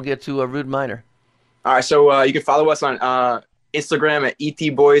 And then we'll get to Rude Minor. All right, so you can follow us on Instagram at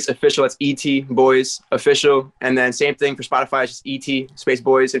ET Boys Official. That's ET Boys Official. And then same thing for Spotify, it's just ET space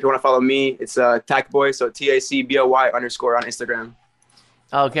Boys. If you want to follow me, it's Tack Boy, so TACBOY _ on Instagram.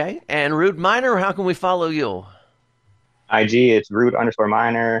 Okay, and Rude Minor, how can we follow you? IG, it's Rude _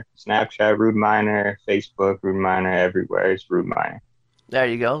 Minor, Snapchat, Rude Minor, Facebook, Rude Minor, everywhere, it's Rude Minor. There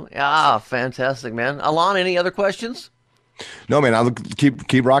you go. Fantastic, man. Alon, any other questions? No, man, I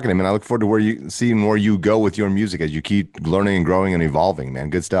keep rocking it, man. I look forward to seeing where you go with your music as you keep learning and growing and evolving, man.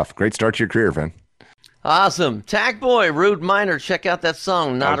 Good stuff. Great start to your career, man. Awesome. Tack Boy, Rude Minor. Check out that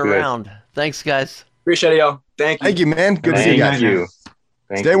song, Not Sounds good. Around. Thanks, guys. Appreciate it, y'all. Thank you. Thank you, man. Good to see you guys. Thank you.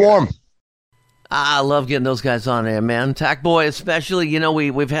 Thank Stay you. warm. I love getting those guys on there, man. Tack Boy, especially. You know,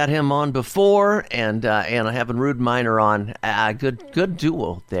 we've had him on before, and having Rude Minor on. Good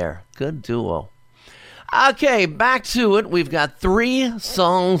duo there. Good duo. Okay, back to it. We've got 3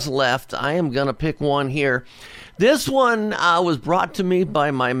 songs left. I am gonna pick one here. This one was brought to me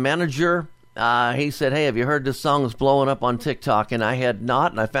by my manager. He said, "Hey, have you heard this song is blowing up on TikTok?" And I had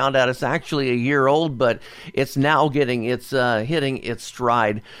not, and I found out it's actually a year old, but it's now hitting its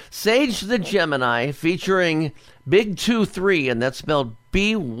stride. Sage the Gemini featuring Big 2-3, and that's spelled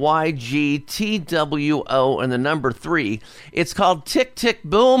BYGTWO and the number 3. It's called Tick Tick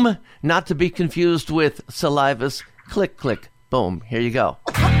Boom, not to be confused with Saliva's Click Click Boom. Here you go.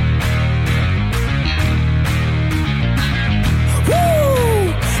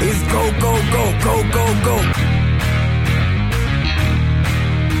 It's go, go, go, go, go, go.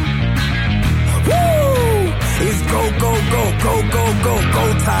 Woo! It's go, go, go, go, go, go,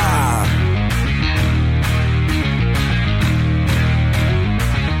 go time.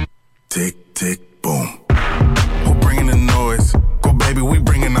 Tick, tick, boom. Who bringing the noise? Go, baby, we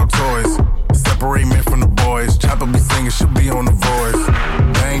bringing our toys. Separate men from the boys. Chopper be singing, she'll be on the voice.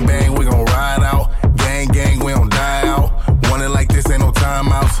 Bang, bang, we gon' ride out. Gang, gang, we don't die out. Want it like this, ain't no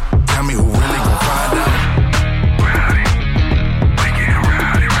timeouts. Tell me who really gon' find out. Rowdy, we get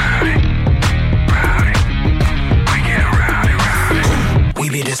rowdy, rowdy. Rowdy, we get rowdy, rowdy. We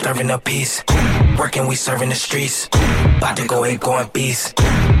be disturbing the peace. Working, we serving the streets. About to go 8 going beast.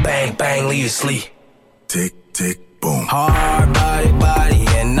 Bang, bang, leave you sleep. Tick, tick, boom. Hard body, body,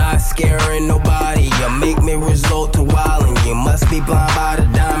 and not scaring nobody. You make me resort to wildin'. You must be blind by the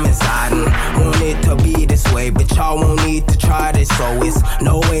diamonds. I done want it to be this way, but y'all won't need to try this, so it's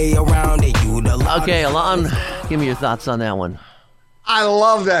no way around it. You the Okay, Alon, give me your thoughts on that one. I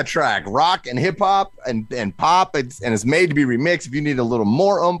love that track. Rock and hip hop and pop. It's made to be remixed. If you need a little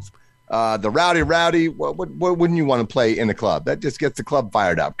more oomph, the Rowdy, what wouldn't you want to play in the club? That just gets the club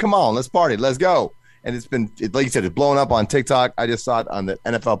fired up. Come on, let's party. Let's go. And like you said, it's blowing up on TikTok. I just saw it on the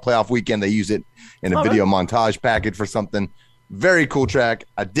NFL playoff weekend. They use it in a video montage package for something. Very cool track.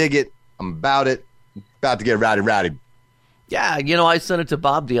 I dig it. I'm about it. About to get rowdy. Yeah, you know, I sent it to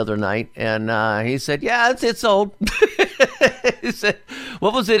Bob the other night, and he said, "Yeah, it's old." He said,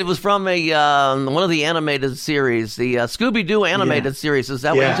 "What was it? It was from one of the animated series, the Scooby-Doo animated series." Is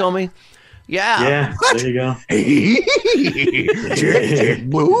that what you told me? Yeah. Yeah, there you go. Tick, tick,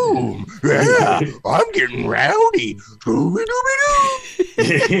 boom. Yeah, I'm getting rowdy.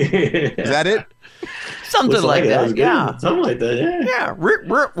 Is that it? Something like that. Yeah. Something like that, yeah. Yeah.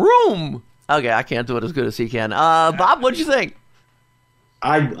 Room. Okay, I can't do it as good as he can. Bob, what'd you think?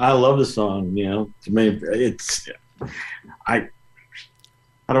 I love the song, you know. To me,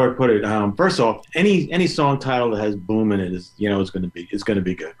 how do I put it? First off, any song title that has boom in it is, you know, it's gonna be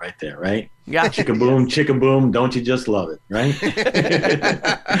good right there, right? Yeah. Chicka boom, don't you just love it, right?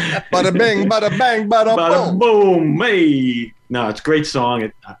 Bada bing, bada bang, bada boom. Hey, no, it's a great song.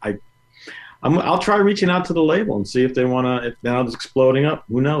 I'll try reaching out to the label and see if they want to. If now it's exploding up,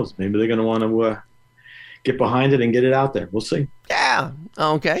 who knows? Maybe they're gonna want to get behind it and get it out there. We'll see. Yeah.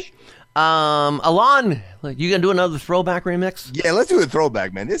 Okay. Alon, you gonna do another throwback remix? Yeah, let's do a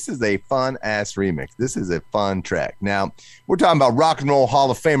throwback, man. This is a fun ass remix. This is a fun track. Now we're talking about Rock and Roll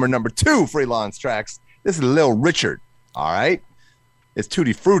Hall of Famer number 2 for Elon's tracks. This is Lil Richard. All right, it's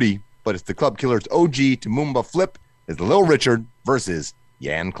Tutti Frutti, but it's the Club Killers OG to Moomba Flip. Is Lil Richard versus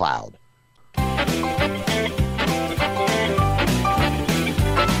Yan Cloud.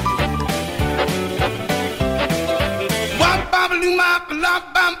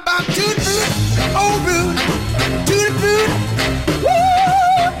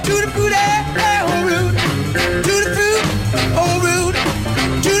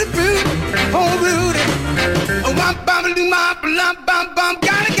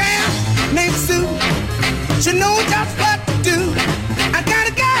 Got a gal named Sue. She knows just what to do. I got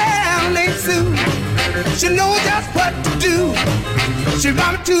a gal named Sue. She knows just what to do. She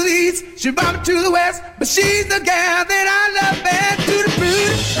brought me to the east, she brought me to the west, but she's the gal that I love best. To the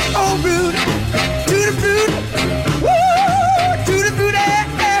fruit, oh Rudy, to the fruit, woo, to the fruit,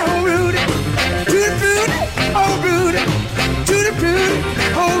 oh Rudy, to the fruit, oh Rudy, to the fruit,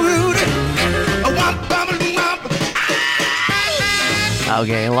 oh Rudy.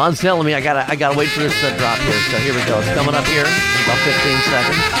 Okay, Alon's telling me I gotta wait for this drop here. So here we go. It's coming up here in about 15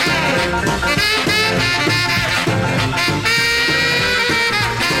 seconds.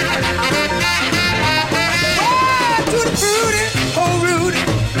 To the fruity, oh Rudy,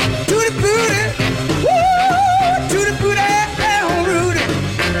 to the fruity, woo,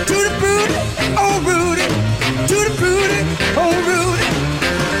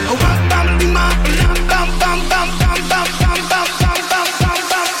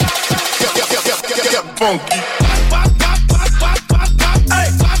 funky.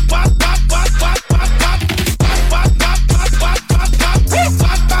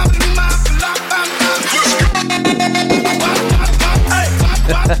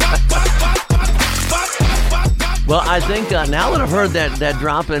 Well, I think now that I've heard that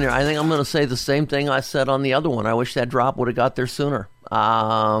drop in there, I think I'm going to say the same thing I said on the other one. I wish that drop would have got there sooner.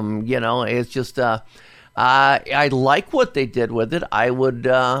 It's just I like what they did with it. I would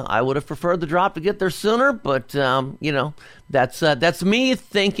have preferred the drop to get there sooner, but that's me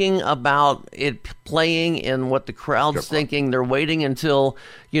thinking about it playing in what the crowd's thinking. They're waiting until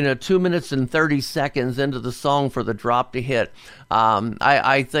 2 minutes and 30 seconds into the song for the drop to hit.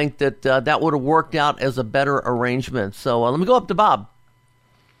 I think that would have worked out as a better arrangement. So let me go up to Bob.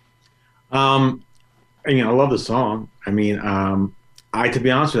 I love the song. I mean, to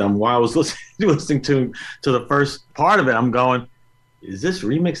be honest with you, while I was listening to the first part of it, I'm going, is this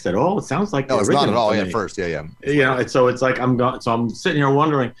remixed at all? It sounds like no, it's not at all. Yeah, me. First, yeah. So it's like I'm sitting here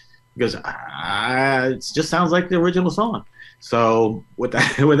wondering because it just sounds like the original song. So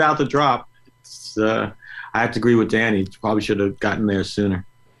without the drop, I have to agree with Danny. Probably should have gotten there sooner.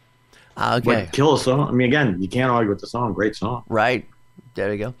 Okay. But kill a song. I mean, again, you can't argue with the song. Great song. Right.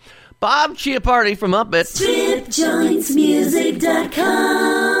 There you go. Bob Chiappardi from Up It.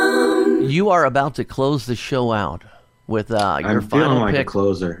 StripJointsMusic.com. You are about to close the show out with your I'm final feeling like pick. a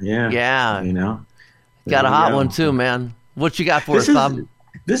closer. Yeah. Yeah. Got a hot one too, man. What you got for us, Bob?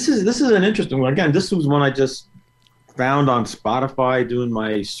 This is an interesting one. Again, this was one I just found on Spotify doing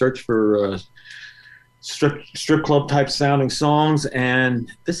my search for strip club type sounding songs,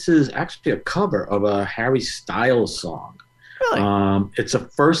 and this is actually a cover of a Harry Styles song. Really? It's a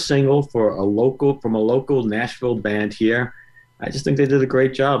first single from a local Nashville band here. I just think they did a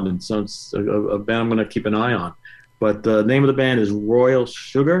great job, and so it's a band I'm going to keep an eye on. But the name of the band is Royal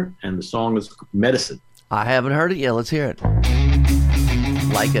Sugar, and the song is Medicine. I haven't heard it yet. Let's hear it.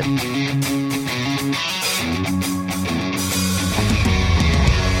 Like it. I'm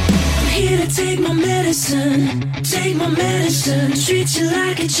here to take my medicine, treat you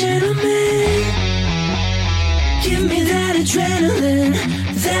like a gentleman. Give me that adrenaline,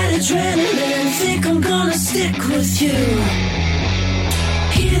 think I'm gonna stick with you.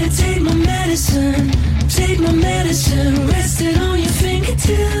 Here to take my medicine, rest it on your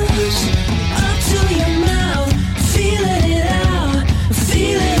fingertips. Up to your mouth, feeling it out.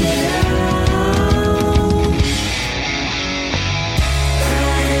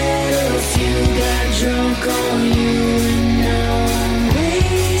 If you got drunk on you and now I'm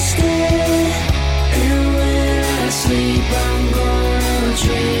wasted, and when I sleep I'm gonna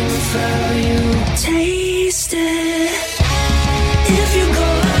dream about you. Taste it. If you go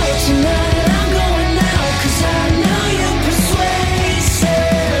out tonight, I'm going out, 'cause I know you're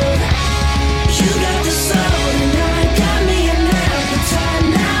persuasive. You got the soul and I got me an appetite.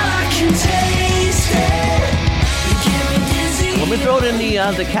 Now I can taste it. You get me dizzy. Let me throw it in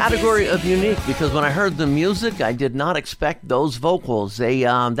the category of unique, because when I heard the music, I did not expect those vocals.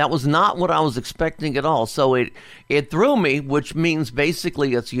 That was not what I was expecting at all. So it threw me, which means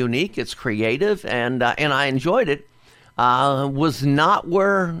basically it's unique, it's creative, and I enjoyed it. Was not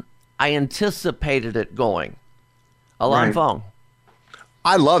where I anticipated it going. Alon Fong.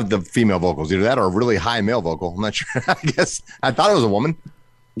 I love the female vocals. Either that or a really high male vocal. I'm not sure. I guess I thought it was a woman.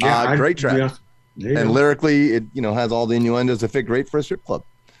 Yeah, great track. Yeah, and lyrically, it has all the innuendos that fit great for a strip club.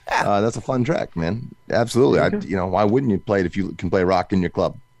 That's a fun track, man. Absolutely. Why wouldn't you play it if you can play rock in your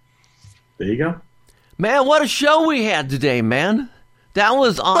club? There you go. Man, what a show we had today, man. That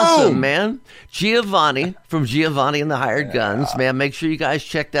was awesome, man. Giovanni from Giovanni and the Hired Guns, man. Make sure you guys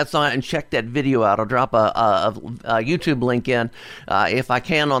check that song and check that video out. I'll drop a YouTube link in, if I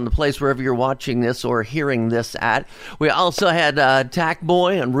can, on the place wherever you're watching this or hearing this at. We also had Tack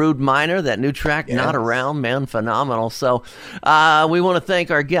Boy and Rude Minor, that new track, Not Around, man. Phenomenal. So we want to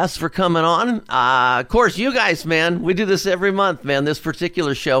thank our guests for coming on. Of course, you guys, man. We do this every month, man, this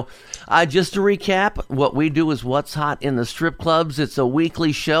particular show. Just to recap, what we do is What's Hot in the Strip Clubs. It's a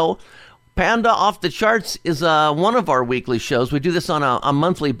weekly show. Panda Off the Charts is one of our weekly shows. We do this on a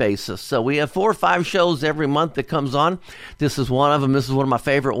monthly basis. So we have 4 or 5 shows every month that comes on. This is one of them. This is one of my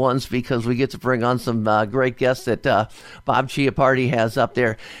favorite ones because we get to bring on some great guests that Bob Chiappardi has up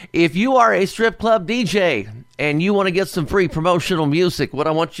there. If you are a strip club DJ and you want to get some free promotional music, what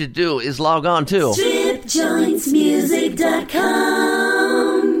I want you to do is log on to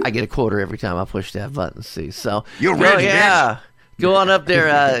StripJointsMusic.com. I get a quarter every time I push that button, see. So you're ready, yeah. Go on up there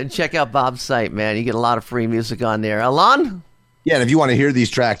and check out Bob's site, man. You get a lot of free music on there. Alon? Yeah, and if you want to hear these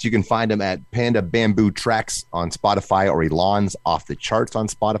tracks, you can find them at Panda Bamboo Tracks on Spotify or Elon's Off the Charts on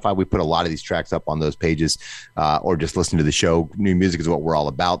Spotify. We put a lot of these tracks up on those pages, or just listen to the show. New music is what we're all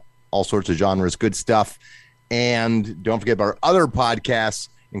about. All sorts of genres, good stuff. And don't forget about our other podcasts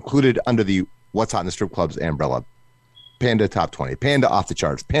included under the What's Hot in the Strip Clubs umbrella. Panda Top 20, Panda Off the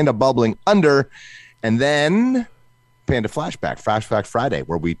Charts, Panda Bubbling Under, and then Panda Flashback Friday,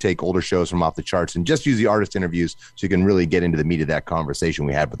 where we take older shows from Off the Charts and just use the artist interviews so you can really get into the meat of that conversation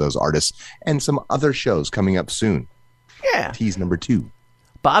we had with those artists, and some other shows coming up soon. Yeah. Tease number 2.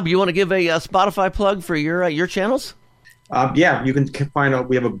 Bob, you want to give a Spotify plug for your channels? Yeah, you can find out.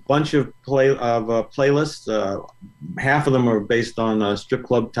 We have a bunch of playlists. Half of them are based on strip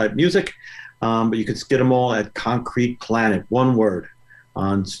club type music, but you can get them all at Concrete Planet, one word,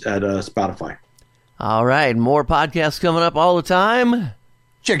 at Spotify. All right, more podcasts coming up all the time.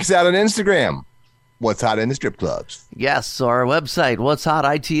 Check us out on Instagram. What's Hot in the Strip Clubs? Yes, our website,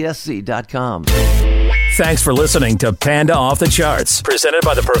 what'shotitsc.com. Thanks for listening to Panda Off the Charts, presented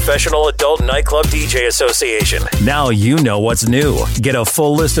by the Professional Adult Nightclub DJ Association. Now you know what's new. Get a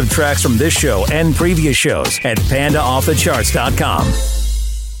full list of tracks from this show and previous shows at pandaoffthecharts.com.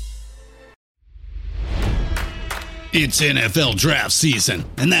 It's NFL draft season,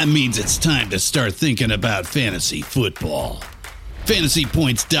 and that means it's time to start thinking about fantasy football.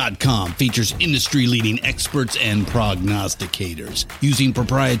 FantasyPoints.com features industry-leading experts and prognosticators using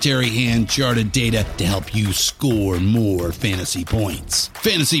proprietary hand-charted data to help you score more fantasy points.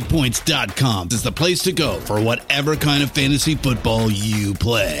 FantasyPoints.com is the place to go for whatever kind of fantasy football you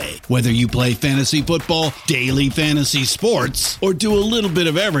play. Whether you play fantasy football, daily fantasy sports, or do a little bit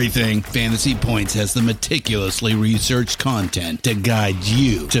of everything, Fantasy Points has the meticulously researched content to guide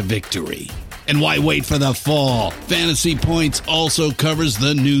you to victory. And why wait for the fall? Fantasy Points also covers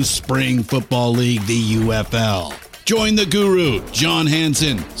the new spring football league, the UFL. Join the guru, John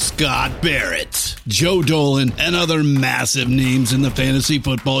Hansen, Scott Barrett, Joe Dolan, and other massive names in the fantasy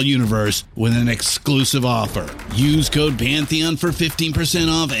football universe with an exclusive offer. Use code Pantheon for 15%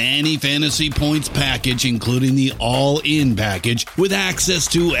 off any Fantasy Points package, including the all-in package, with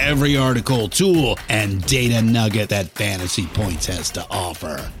access to every article, tool, and data nugget that Fantasy Points has to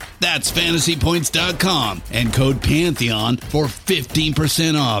offer. That's FantasyPoints.com and code Pantheon for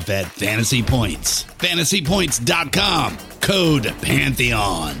 15% off at Fantasy Points. FantasyPoints.com, code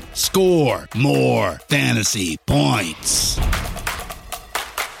Pantheon. Score more fantasy points.